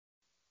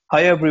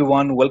Hi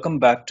everyone, welcome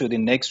back to the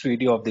next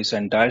video of this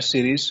entire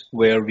series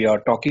where we are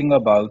talking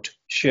about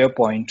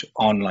SharePoint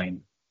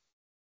Online.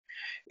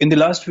 In the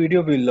last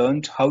video, we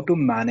learned how to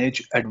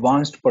manage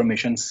advanced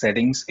permission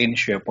settings in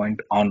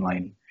SharePoint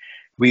Online.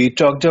 We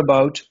talked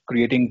about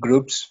creating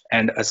groups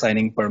and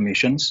assigning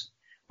permissions.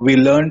 We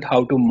learned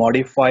how to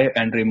modify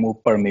and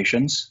remove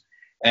permissions.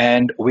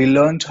 And we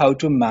learned how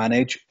to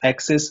manage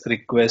access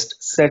request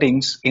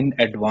settings in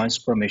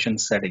advanced permission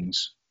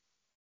settings.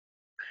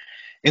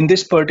 In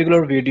this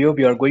particular video,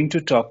 we are going to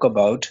talk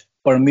about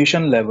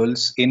permission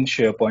levels in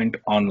SharePoint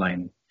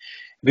Online.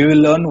 We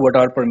will learn what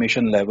are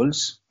permission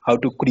levels, how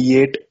to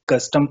create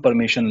custom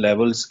permission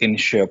levels in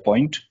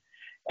SharePoint,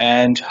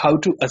 and how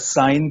to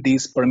assign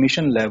these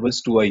permission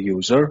levels to a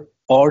user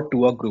or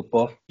to a group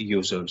of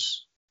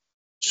users.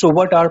 So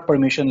what are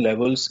permission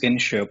levels in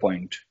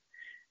SharePoint?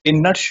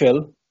 In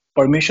nutshell,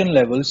 permission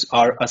levels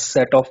are a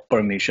set of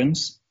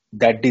permissions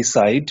that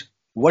decide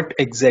what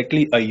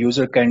exactly a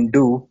user can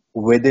do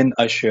within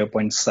a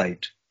SharePoint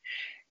site.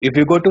 If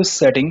you go to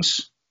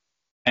settings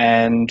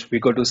and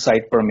we go to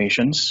site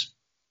permissions,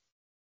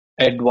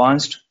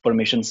 advanced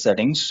permission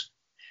settings,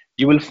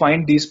 you will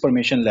find these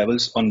permission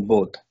levels on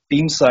both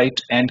team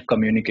site and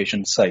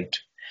communication site.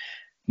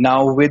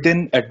 Now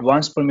within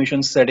advanced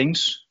permission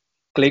settings,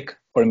 click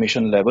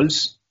permission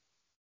levels.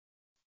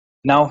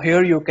 Now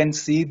here you can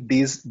see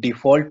these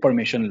default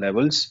permission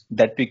levels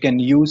that we can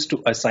use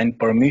to assign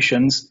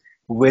permissions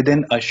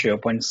within a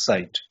SharePoint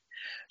site.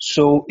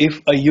 So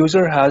if a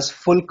user has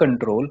full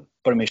control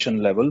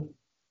permission level,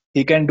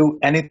 he can do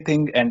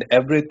anything and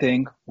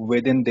everything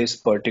within this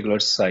particular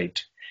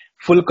site.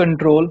 Full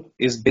control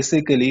is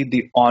basically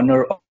the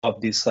owner of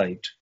the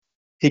site.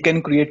 He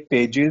can create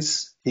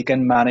pages, he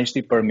can manage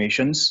the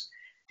permissions,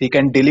 he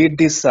can delete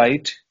the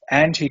site,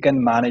 and he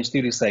can manage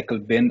the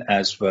recycle bin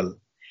as well.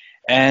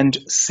 And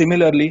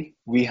similarly,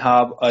 we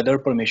have other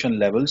permission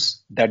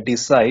levels that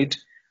decide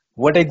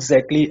what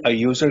exactly a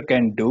user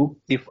can do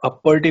if a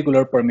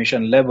particular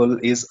permission level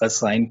is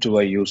assigned to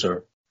a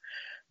user.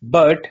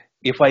 But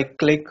if I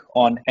click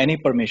on any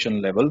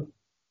permission level,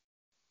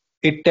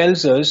 it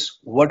tells us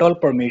what all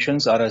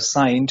permissions are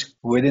assigned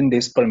within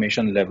this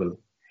permission level.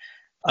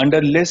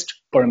 Under list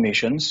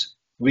permissions,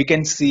 we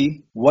can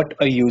see what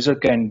a user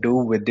can do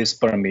with this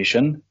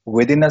permission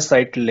within a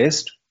site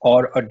list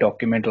or a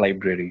document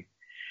library.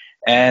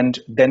 And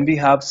then we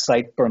have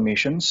site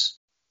permissions.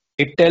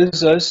 It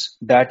tells us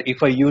that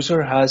if a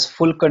user has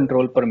full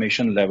control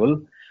permission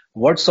level,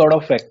 what sort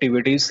of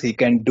activities he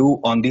can do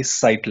on the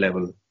site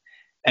level.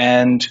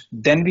 And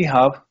then we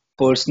have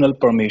personal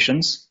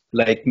permissions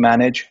like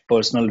manage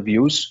personal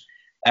views,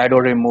 add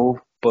or remove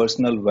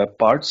personal web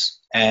parts,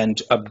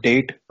 and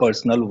update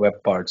personal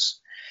web parts.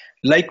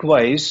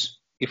 Likewise,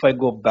 if I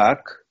go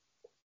back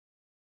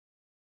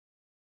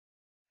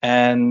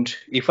and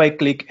if I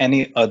click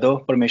any other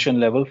permission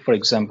level, for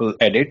example,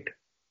 edit,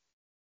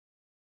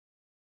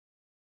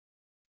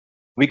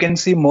 we can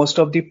see most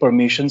of the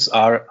permissions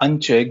are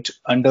unchecked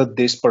under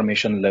this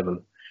permission level.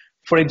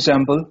 For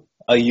example,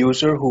 a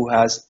user who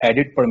has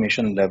edit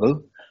permission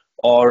level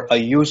or a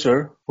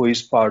user who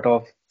is part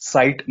of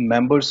site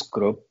members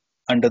group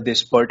under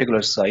this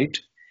particular site,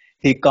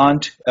 he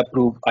can't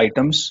approve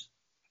items,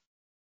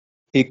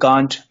 he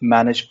can't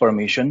manage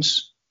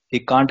permissions, he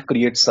can't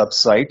create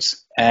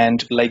subsites,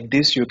 and like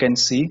this you can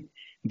see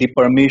the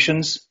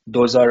permissions,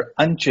 those are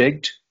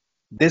unchecked.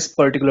 This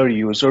particular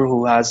user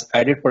who has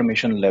added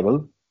permission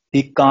level,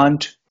 he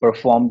can't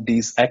perform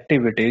these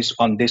activities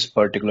on this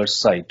particular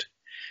site.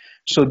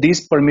 So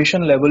these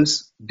permission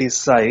levels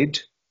decide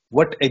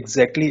what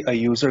exactly a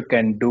user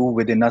can do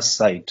within a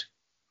site.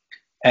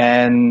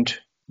 And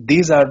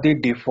these are the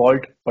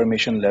default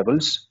permission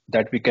levels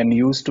that we can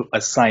use to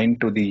assign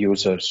to the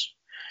users.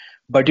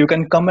 But you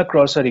can come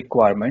across a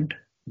requirement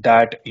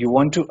that you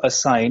want to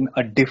assign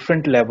a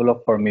different level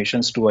of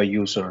permissions to a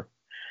user.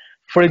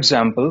 For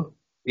example,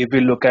 if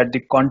we look at the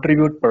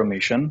contribute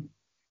permission,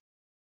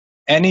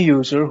 any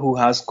user who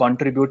has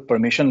contribute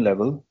permission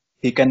level,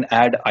 he can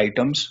add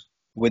items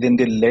within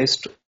the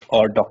list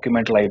or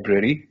document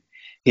library.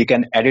 He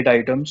can edit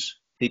items,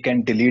 he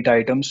can delete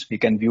items, he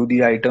can view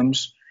the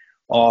items,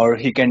 or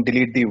he can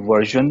delete the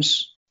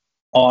versions.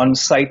 On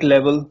site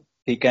level,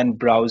 he can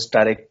browse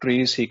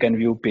directories, he can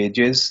view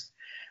pages.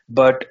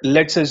 But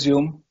let's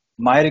assume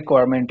my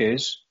requirement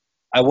is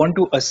I want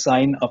to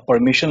assign a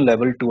permission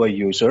level to a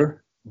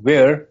user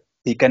where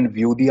he can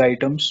view the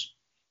items,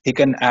 he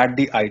can add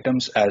the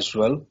items as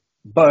well,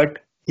 but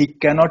he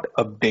cannot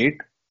update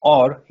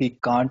or he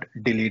can't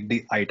delete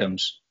the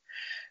items.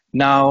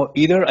 Now,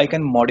 either I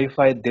can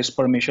modify this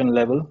permission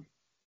level,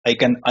 I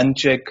can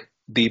uncheck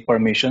the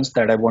permissions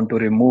that I want to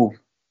remove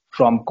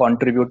from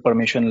contribute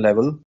permission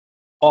level,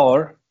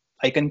 or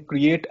I can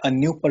create a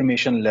new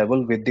permission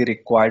level with the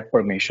required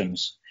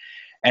permissions.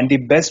 And the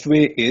best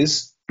way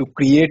is to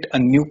create a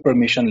new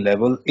permission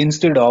level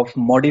instead of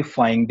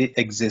modifying the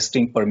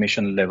existing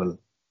permission level.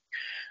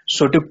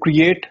 So to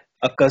create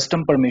a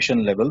custom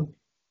permission level,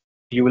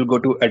 you will go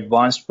to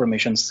advanced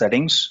permission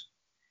settings,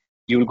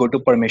 you will go to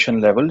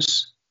permission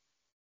levels,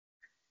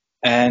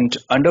 And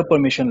under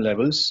permission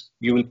levels,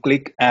 you will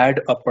click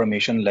add a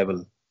permission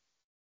level.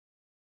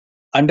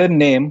 Under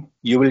name,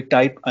 you will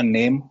type a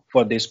name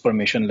for this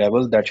permission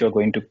level that you're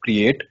going to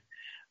create.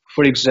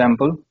 For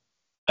example,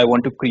 I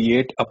want to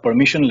create a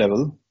permission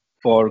level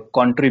for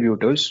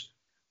contributors,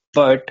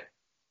 but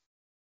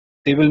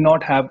they will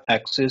not have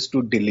access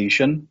to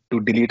deletion, to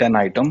delete an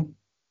item,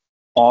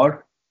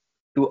 or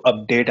to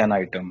update an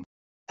item.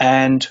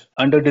 And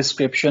under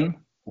description,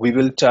 we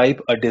will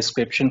type a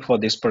description for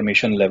this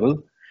permission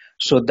level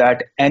so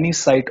that any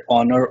site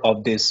owner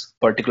of this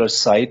particular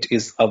site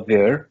is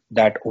aware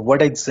that what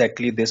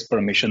exactly this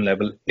permission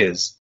level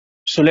is.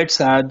 So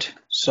let's add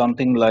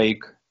something like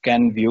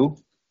can view,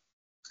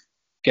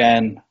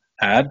 can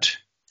add,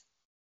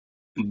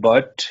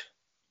 but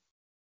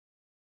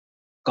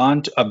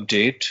can't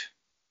update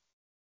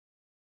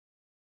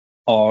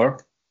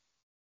or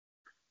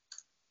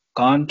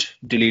can't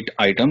delete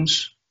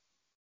items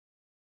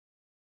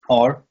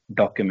or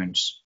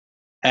documents.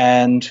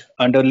 And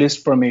under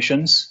list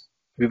permissions,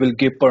 we will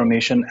give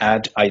permission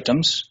add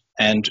items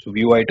and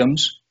view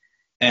items.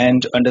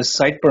 And under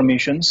site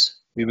permissions,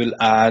 we will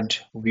add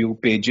view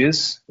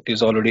pages. It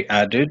is already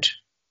added.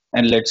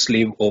 And let's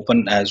leave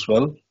open as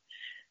well.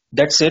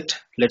 That's it.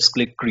 Let's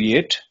click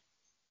create.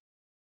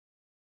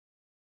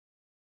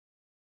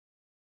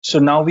 So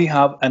now we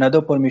have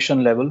another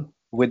permission level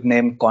with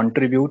name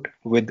contribute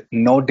with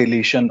no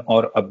deletion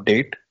or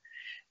update.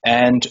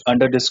 And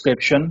under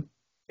description,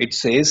 it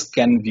says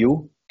can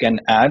view,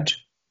 can add,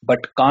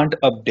 but can't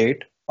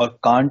update or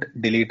can't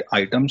delete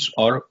items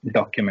or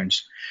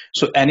documents.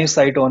 So any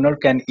site owner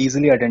can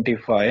easily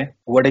identify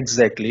what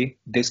exactly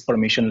this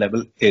permission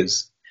level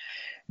is.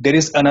 There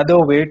is another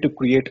way to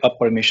create a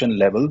permission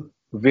level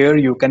where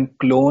you can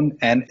clone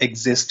an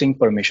existing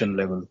permission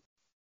level.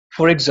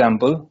 For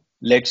example,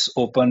 let's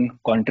open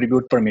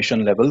contribute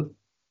permission level,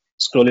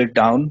 scroll it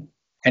down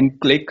and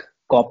click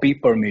copy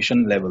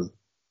permission level.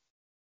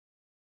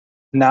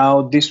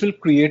 Now this will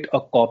create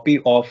a copy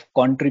of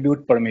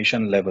contribute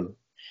permission level.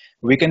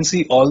 We can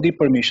see all the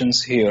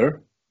permissions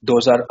here.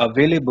 Those are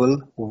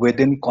available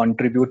within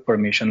contribute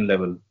permission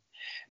level.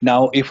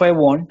 Now, if I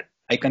want,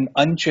 I can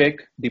uncheck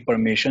the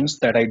permissions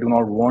that I do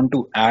not want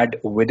to add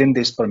within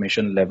this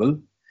permission level.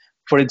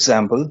 For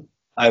example,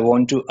 I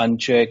want to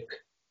uncheck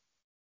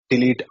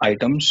delete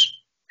items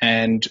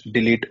and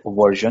delete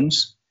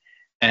versions.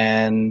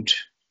 And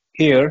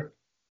here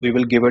we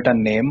will give it a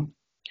name.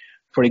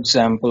 For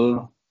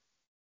example,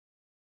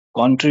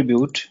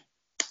 contribute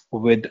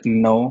with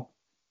no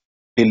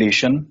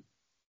deletion,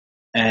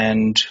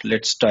 and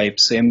let's type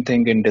same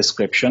thing in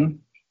description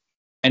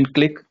and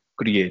click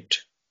create.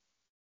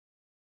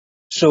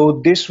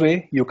 So this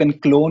way you can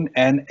clone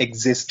an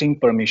existing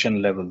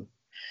permission level.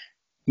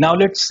 Now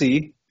let's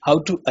see how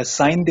to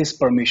assign this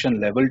permission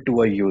level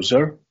to a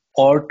user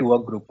or to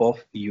a group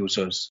of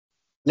users.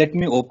 Let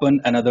me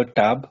open another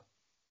tab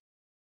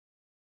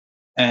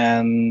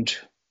and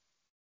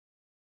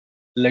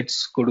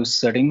let's go to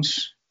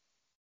settings.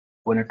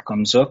 When it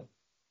comes up,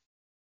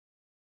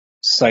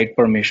 site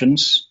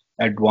permissions,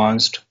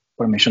 advanced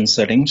permission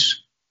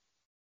settings.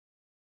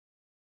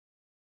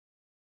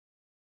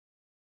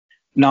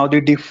 Now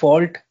the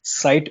default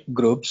site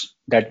groups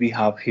that we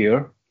have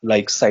here,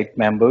 like site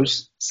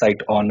members,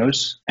 site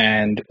owners,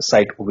 and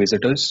site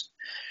visitors,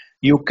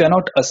 you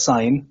cannot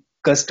assign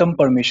custom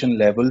permission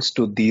levels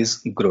to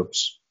these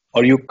groups,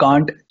 or you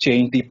can't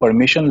change the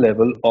permission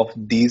level of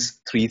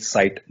these three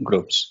site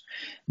groups.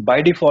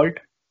 By default,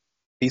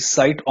 the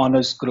site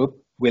owners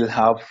group will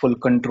have full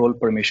control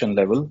permission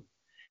level.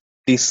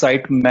 The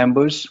site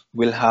members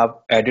will have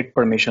edit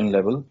permission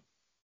level,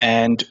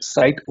 and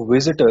site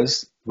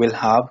visitors will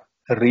have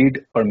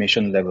read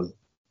permission level.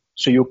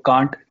 So you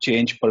can't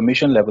change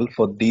permission level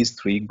for these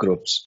three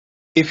groups.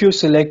 If you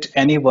select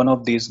any one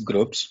of these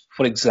groups,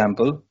 for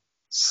example,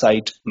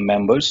 site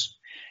members,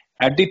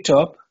 at the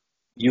top,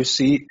 you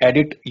see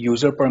edit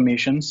user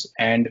permissions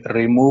and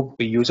remove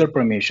user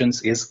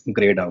permissions is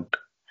grayed out.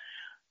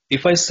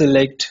 If I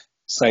select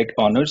site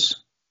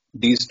owners,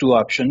 these two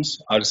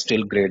options are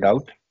still grayed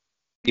out.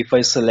 If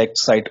I select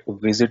site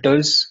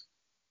visitors,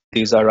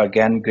 these are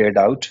again grayed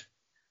out.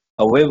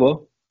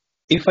 However,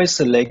 if I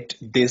select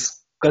this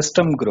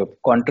custom group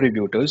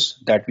contributors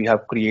that we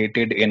have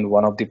created in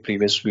one of the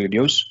previous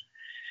videos,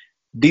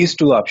 these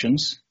two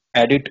options,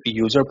 edit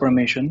user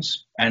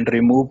permissions and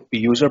remove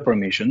user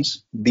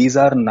permissions, these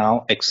are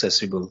now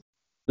accessible.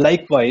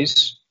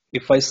 Likewise,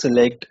 if I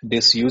select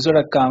this user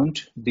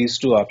account, these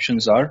two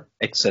options are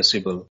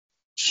accessible.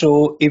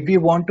 So if we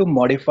want to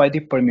modify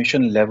the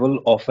permission level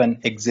of an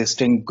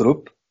existing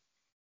group,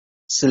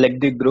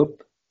 select the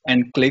group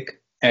and click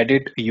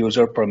edit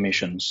user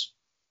permissions.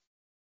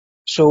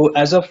 So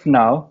as of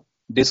now,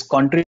 this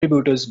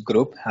contributors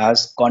group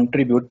has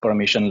contribute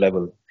permission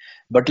level.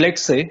 But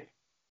let's say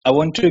I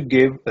want to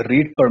give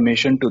read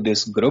permission to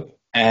this group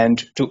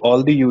and to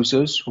all the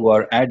users who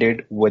are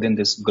added within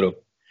this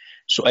group.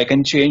 So I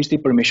can change the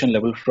permission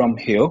level from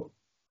here.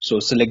 So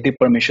select the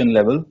permission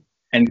level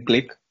and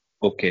click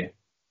OK.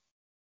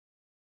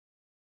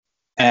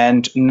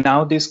 And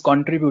now this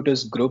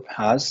contributors group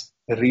has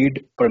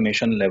read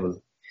permission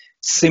level.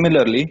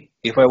 Similarly,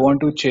 if I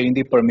want to change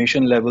the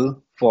permission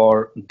level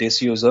for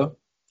this user,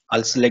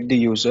 I'll select the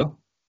user,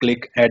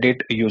 click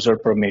edit user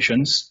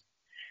permissions,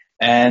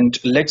 and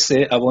let's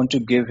say I want to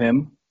give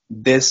him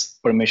this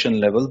permission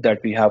level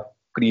that we have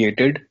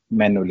created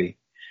manually.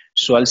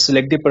 So I'll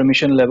select the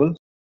permission level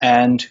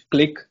and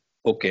click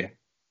OK.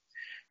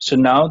 So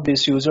now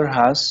this user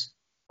has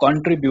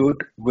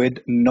contribute with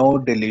no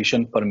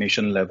deletion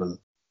permission level.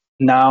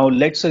 Now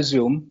let's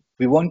assume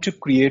we want to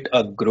create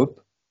a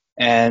group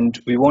and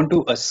we want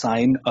to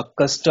assign a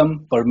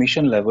custom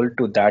permission level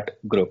to that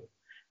group.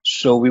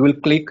 So we will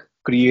click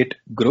create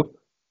group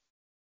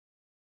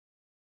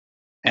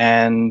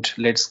and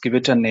let's give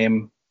it a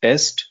name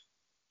test,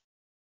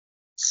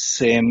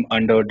 same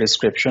under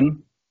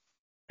description,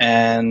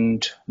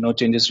 and no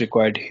changes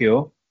required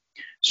here.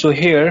 So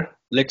here,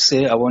 let's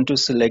say I want to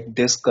select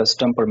this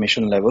custom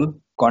permission level,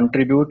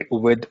 contribute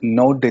with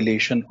no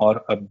deletion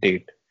or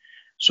update.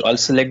 So I'll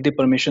select the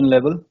permission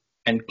level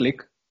and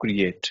click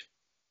create.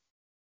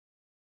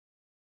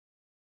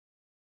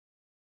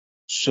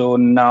 So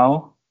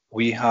now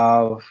we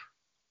have,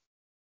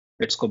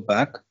 let's go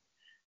back.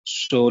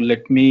 So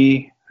let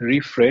me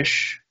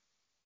refresh.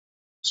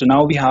 So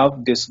now we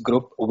have this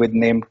group with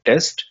name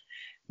test.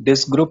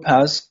 This group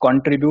has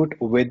contribute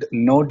with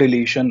no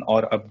deletion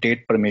or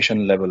update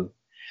permission level.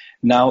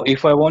 Now,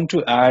 if I want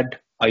to add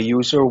a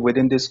user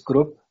within this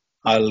group,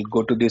 I'll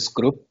go to this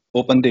group,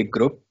 open the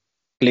group,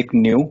 click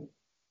new,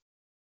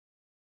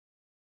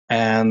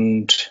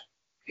 and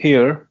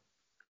here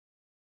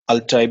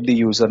I'll type the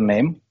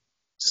username,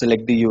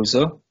 select the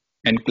user,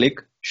 and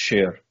click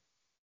share.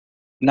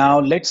 Now,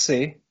 let's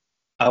say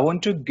I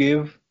want to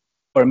give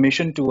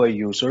permission to a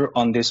user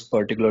on this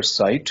particular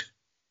site,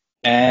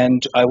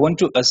 and I want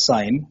to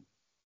assign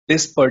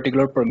this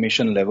particular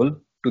permission level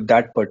to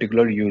that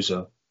particular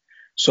user.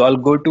 So I'll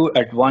go to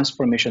advanced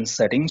permission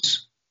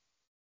settings,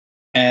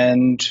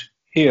 and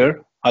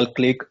here I'll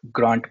click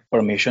grant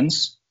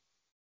permissions.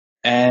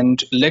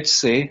 And let's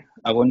say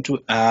I want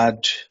to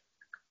add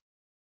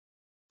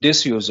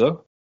this user,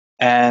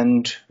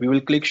 and we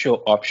will click show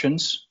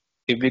options.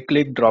 If we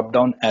click drop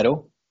down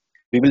arrow,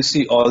 we will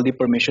see all the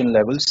permission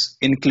levels,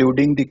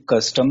 including the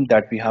custom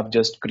that we have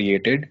just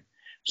created.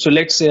 So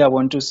let's say I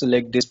want to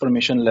select this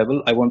permission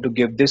level. I want to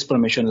give this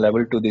permission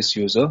level to this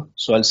user.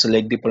 So I'll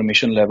select the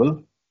permission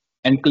level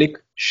and click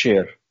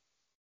share.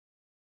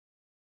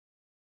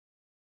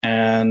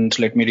 And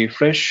let me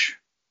refresh.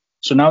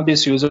 So now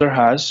this user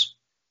has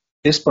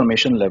this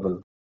permission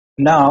level.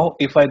 Now,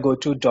 if I go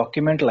to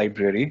document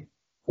library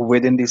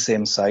within the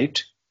same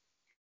site,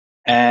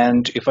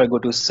 and if I go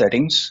to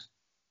settings,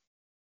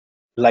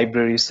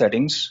 library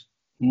settings,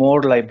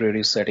 more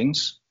library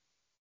settings,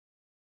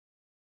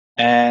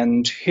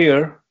 and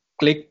here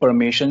click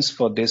permissions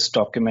for this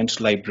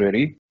document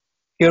library.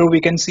 Here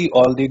we can see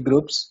all the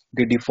groups,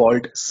 the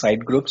default site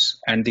groups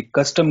and the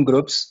custom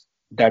groups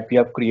that we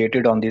have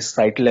created on this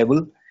site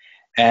level,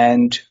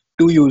 and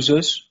two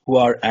users who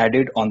are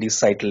added on the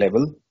site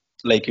level,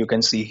 like you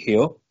can see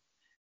here,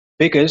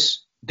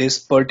 because this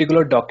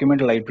particular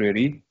document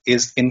library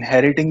is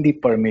inheriting the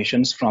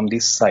permissions from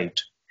this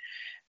site.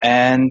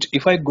 And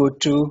if I go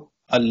to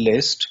a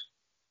list,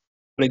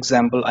 for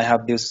example, I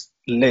have this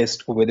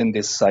list within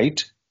this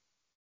site.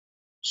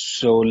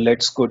 So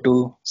let's go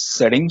to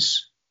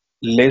settings,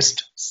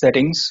 list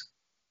settings,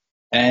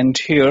 and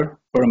here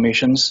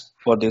permissions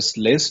for this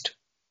list.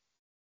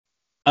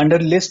 Under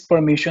list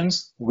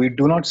permissions, we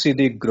do not see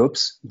the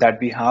groups that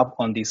we have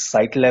on the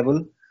site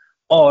level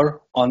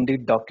or on the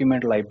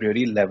document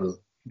library level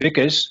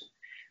because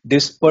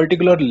this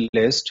particular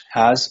list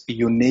has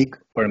unique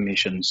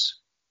permissions.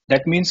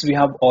 That means we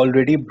have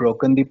already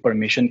broken the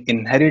permission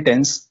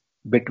inheritance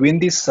between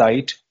the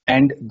site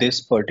and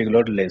this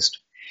particular list.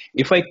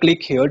 If I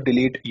click here,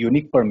 delete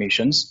unique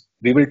permissions,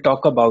 we will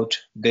talk about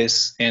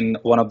this in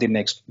one of the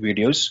next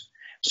videos.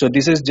 So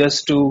this is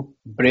just to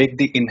break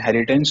the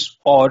inheritance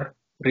or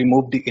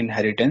remove the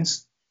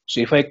inheritance.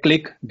 So if I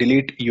click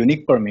delete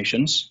unique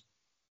permissions,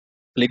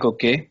 click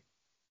OK.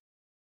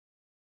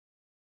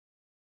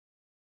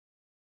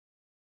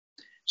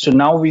 So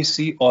now we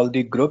see all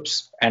the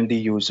groups and the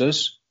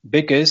users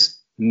because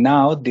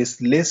now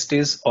this list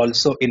is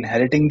also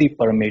inheriting the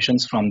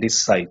permissions from this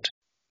site.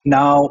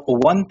 Now,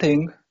 one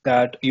thing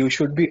that you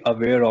should be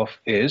aware of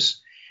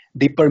is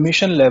the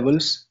permission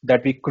levels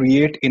that we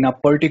create in a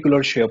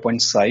particular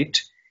SharePoint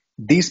site.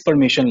 These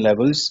permission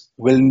levels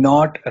will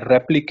not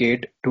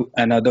replicate to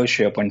another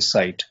SharePoint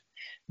site.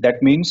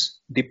 That means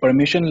the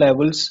permission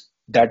levels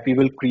that we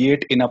will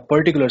create in a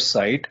particular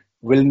site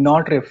will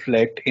not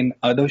reflect in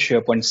other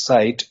SharePoint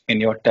site in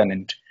your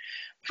tenant.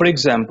 For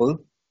example,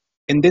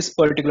 in this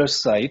particular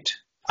site,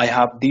 I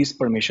have these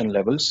permission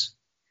levels.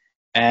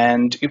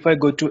 And if I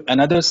go to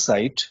another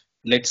site,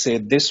 let's say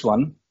this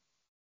one,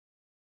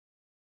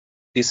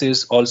 this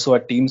is also a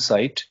team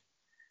site.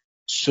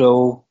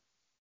 So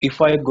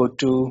if I go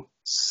to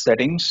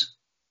settings,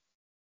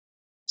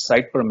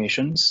 site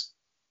permissions,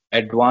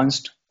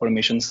 advanced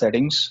permission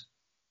settings,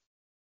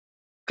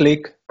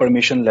 Click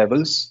Permission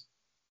Levels.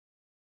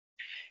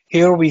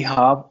 Here we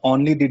have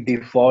only the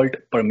default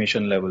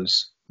permission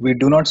levels. We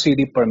do not see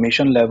the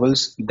permission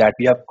levels that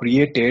we have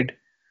created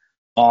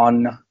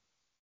on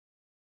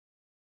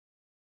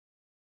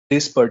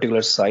this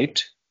particular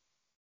site.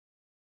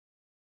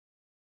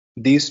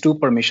 These two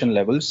permission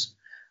levels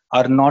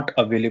are not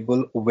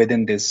available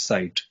within this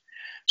site.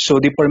 So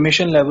the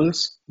permission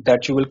levels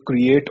that you will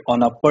create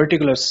on a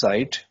particular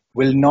site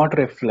will not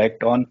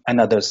reflect on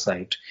another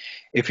site.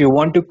 If you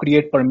want to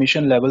create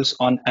permission levels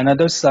on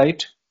another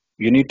site,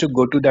 you need to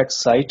go to that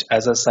site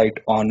as a site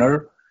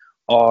owner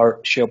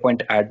or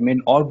SharePoint admin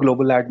or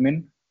global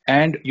admin,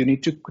 and you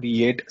need to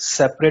create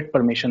separate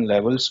permission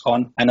levels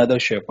on another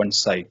SharePoint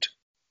site.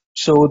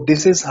 So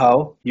this is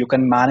how you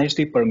can manage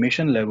the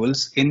permission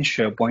levels in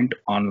SharePoint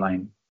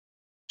Online.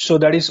 So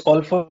that is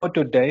all for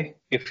today.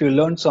 If you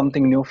learned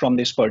something new from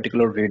this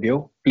particular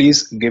video,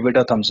 please give it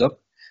a thumbs up,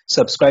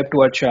 subscribe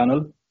to our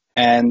channel,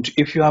 and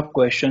if you have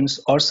questions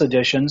or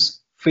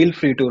suggestions, feel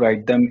free to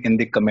write them in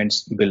the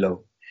comments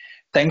below.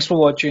 Thanks for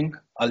watching.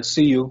 I'll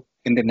see you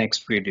in the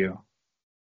next video.